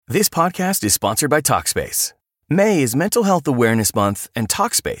This podcast is sponsored by Talkspace. May is Mental Health Awareness Month, and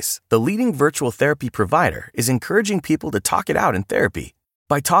Talkspace, the leading virtual therapy provider, is encouraging people to talk it out in therapy.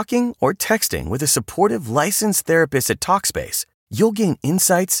 By talking or texting with a supportive, licensed therapist at Talkspace, you'll gain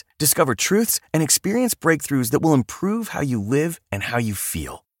insights, discover truths, and experience breakthroughs that will improve how you live and how you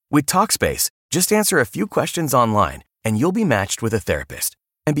feel. With Talkspace, just answer a few questions online, and you'll be matched with a therapist.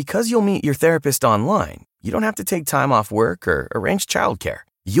 And because you'll meet your therapist online, you don't have to take time off work or arrange childcare.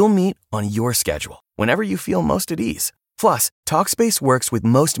 You'll meet on your schedule, whenever you feel most at ease. Plus, Talkspace works with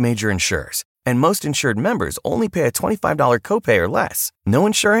most major insurers, and most insured members only pay a $25 copay or less. No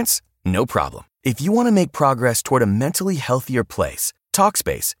insurance? No problem. If you want to make progress toward a mentally healthier place,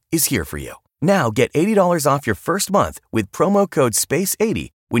 Talkspace is here for you. Now get $80 off your first month with promo code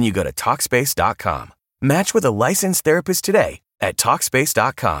SPACE80 when you go to Talkspace.com. Match with a licensed therapist today at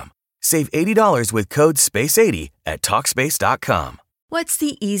Talkspace.com. Save $80 with code SPACE80 at Talkspace.com. What's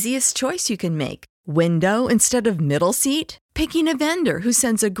the easiest choice you can make? Window instead of middle seat? Picking a vendor who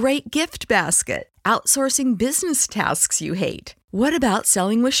sends a great gift basket? Outsourcing business tasks you hate? What about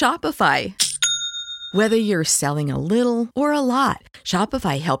selling with Shopify? Whether you're selling a little or a lot,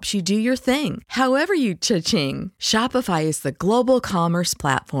 Shopify helps you do your thing, however you cha-ching. Shopify is the global commerce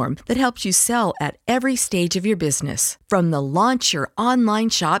platform that helps you sell at every stage of your business. From the launch your online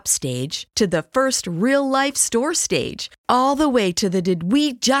shop stage to the first real-life store stage, all the way to the did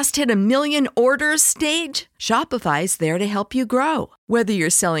we just hit a million orders stage. Shopify's there to help you grow. Whether you're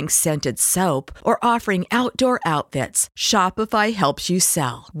selling scented soap or offering outdoor outfits, Shopify helps you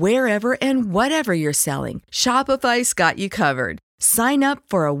sell. Wherever and whatever you're selling, Shopify's got you covered. Sign up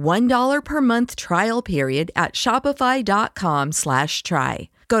for a $1 per month trial period at shopify.com/try.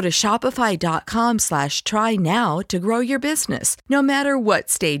 Go to shopify.com/try now to grow your business, no matter what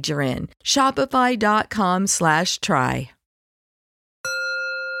stage you're in. Shopify.com/try.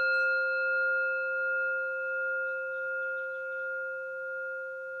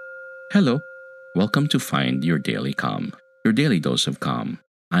 Hello, welcome to Find Your Daily Calm, your daily dose of calm.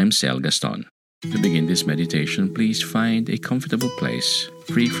 I'm Sel Gaston. To begin this meditation, please find a comfortable place,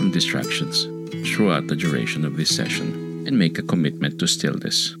 free from distractions, throughout the duration of this session, and make a commitment to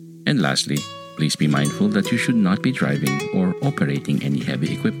stillness. And lastly, please be mindful that you should not be driving or operating any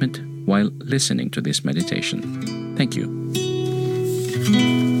heavy equipment while listening to this meditation. Thank you.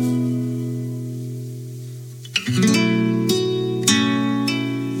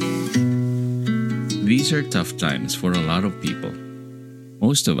 These are tough times for a lot of people.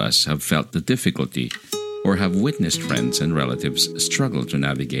 Most of us have felt the difficulty or have witnessed friends and relatives struggle to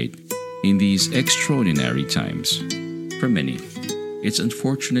navigate in these extraordinary times. For many, it's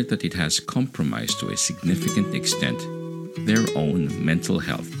unfortunate that it has compromised to a significant extent their own mental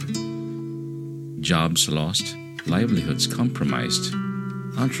health. Jobs lost, livelihoods compromised,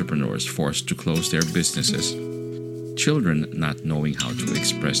 entrepreneurs forced to close their businesses, children not knowing how to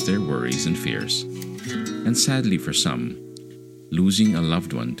express their worries and fears, and sadly for some, losing a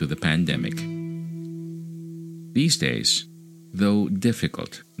loved one to the pandemic. These days, though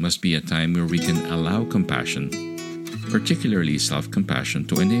difficult, must be a time where we can allow compassion, particularly self-compassion,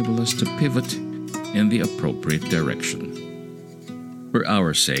 to enable us to pivot in the appropriate direction. For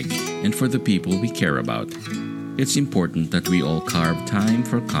our sake and for the people we care about, it's important that we all carve time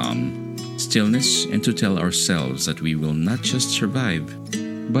for calm, stillness, and to tell ourselves that we will not just survive,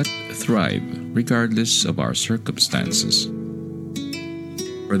 but thrive regardless of our circumstances.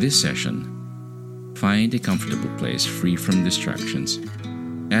 For this session, find a comfortable place free from distractions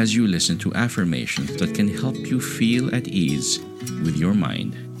as you listen to affirmations that can help you feel at ease with your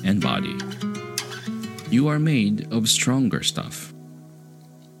mind and body. You are made of stronger stuff.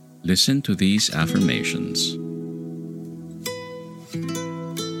 Listen to these affirmations.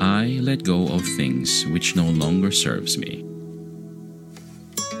 I let go of things which no longer serves me.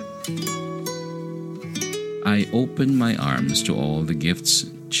 I open my arms to all the gifts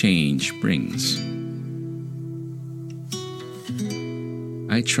change brings.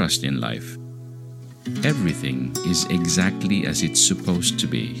 I trust in life. Everything is exactly as it's supposed to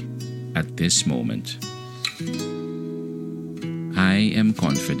be at this moment. I am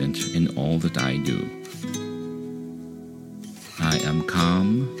confident in all that I do. I am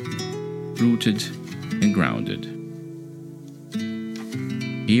calm, rooted, and grounded.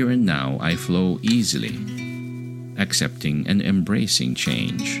 Here and now I flow easily, accepting and embracing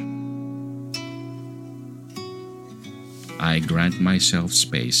change. I grant myself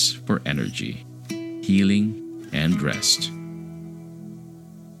space for energy, healing, and rest.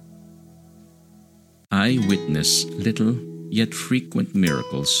 I witness little yet frequent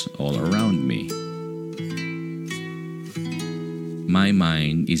miracles all around me. My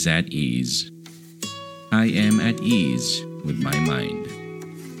mind is at ease. I am at ease with my mind.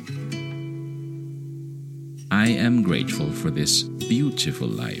 I am grateful for this beautiful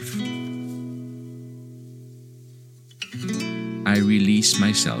life. I release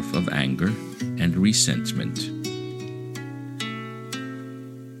myself of anger and resentment.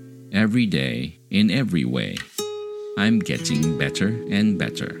 Every day, in every way, I'm getting better and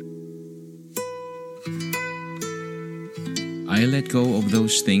better. I let go of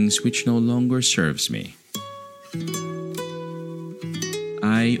those things which no longer serves me.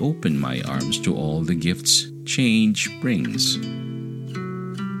 I open my arms to all the gifts change brings.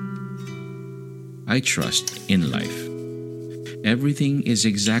 I trust in life. Everything is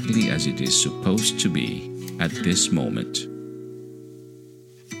exactly as it is supposed to be at this moment.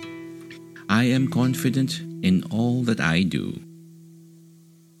 I am confident in all that I do.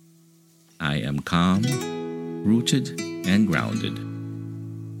 I am calm, rooted, and grounded.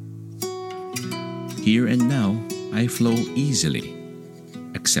 Here and now, I flow easily,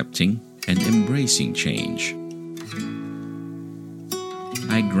 accepting and embracing change.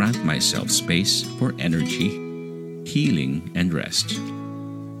 I grant myself space for energy, healing, and rest.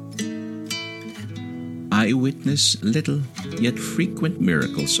 I witness little yet frequent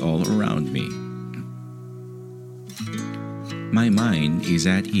miracles all around me. My mind is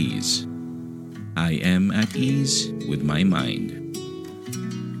at ease. I am at ease with my mind.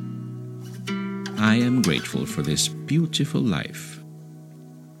 I am grateful for this beautiful life.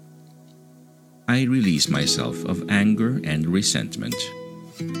 I release myself of anger and resentment.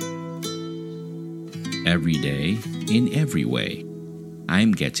 Every day, in every way,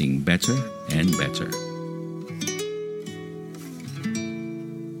 I'm getting better and better.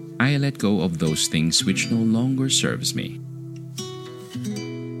 I let go of those things which no longer serves me.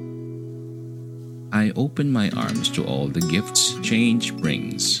 I open my arms to all the gifts change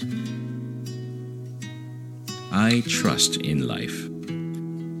brings. I trust in life.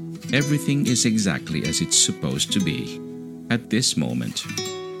 Everything is exactly as it's supposed to be at this moment.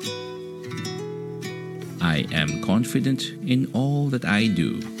 I am confident in all that I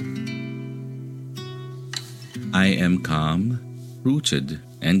do. I am calm, rooted,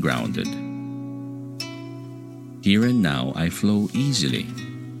 and grounded. Here and now I flow easily,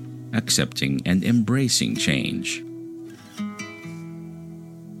 accepting and embracing change.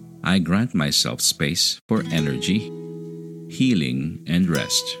 I grant myself space for energy, healing, and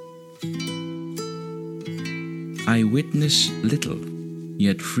rest. I witness little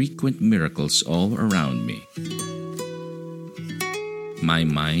yet frequent miracles all around me. My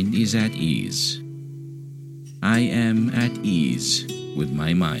mind is at ease. I am at ease with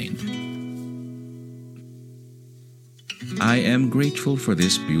my mind. I am grateful for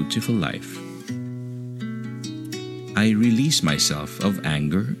this beautiful life. I release myself of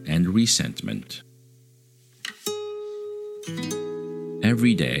anger and resentment.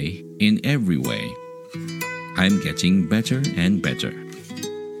 Every day, in every way, I'm getting better and better.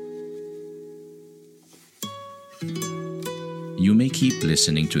 You may keep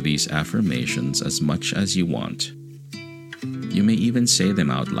listening to these affirmations as much as you want. You may even say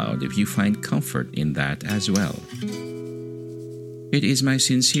them out loud if you find comfort in that as well. It is my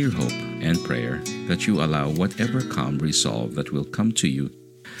sincere hope and prayer that you allow whatever calm resolve that will come to you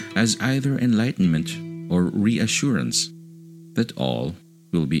as either enlightenment or reassurance that all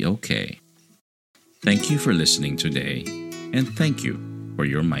will be okay. Thank you for listening today, and thank you for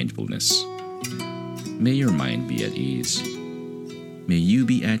your mindfulness. May your mind be at ease. May you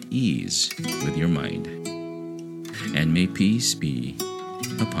be at ease with your mind, and may peace be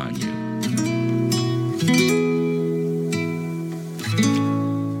upon you.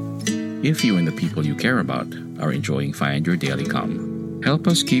 If you and the people you care about are enjoying Find Your Daily Calm, help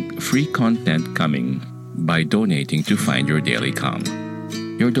us keep free content coming by donating to Find Your Daily Calm.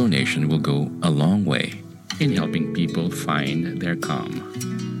 Your donation will go a long way in helping people find their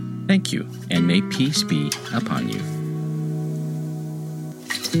calm. Thank you, and may peace be upon you.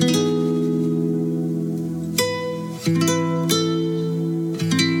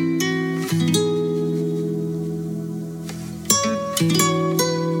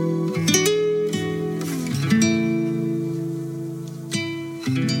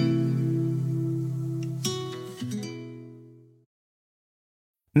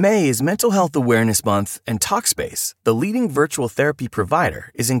 May is Mental Health Awareness Month, and Talkspace, the leading virtual therapy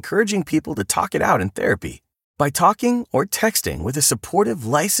provider, is encouraging people to talk it out in therapy. By talking or texting with a supportive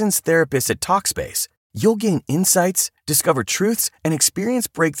licensed therapist at Talkspace, you'll gain insights, discover truths, and experience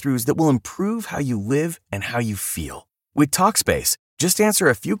breakthroughs that will improve how you live and how you feel. With Talkspace, just answer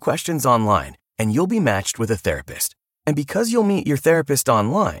a few questions online, and you'll be matched with a therapist. And because you'll meet your therapist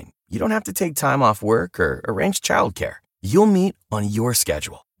online, you don't have to take time off work or arrange childcare. You'll meet on your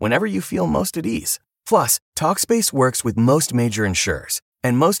schedule, whenever you feel most at ease. Plus, Talkspace works with most major insurers,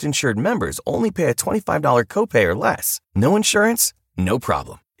 and most insured members only pay a $25 copay or less. No insurance? No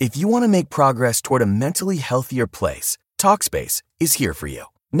problem. If you want to make progress toward a mentally healthier place, Talkspace is here for you.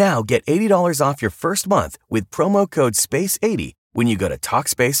 Now get $80 off your first month with promo code SPACE80 when you go to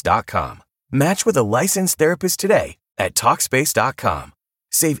Talkspace.com. Match with a licensed therapist today at Talkspace.com.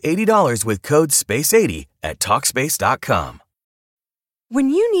 Save $80 with code SPACE80 at Talkspace.com. When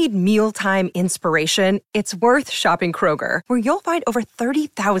you need mealtime inspiration, it's worth shopping Kroger, where you'll find over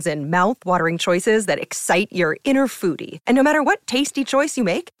 30,000 mouth-watering choices that excite your inner foodie. And no matter what tasty choice you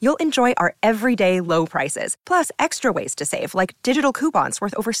make, you'll enjoy our everyday low prices, plus extra ways to save, like digital coupons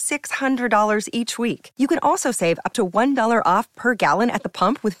worth over $600 each week. You can also save up to $1 off per gallon at the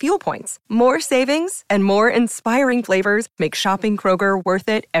pump with fuel points. More savings and more inspiring flavors make shopping Kroger worth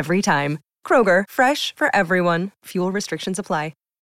it every time. Kroger, fresh for everyone. Fuel restrictions apply.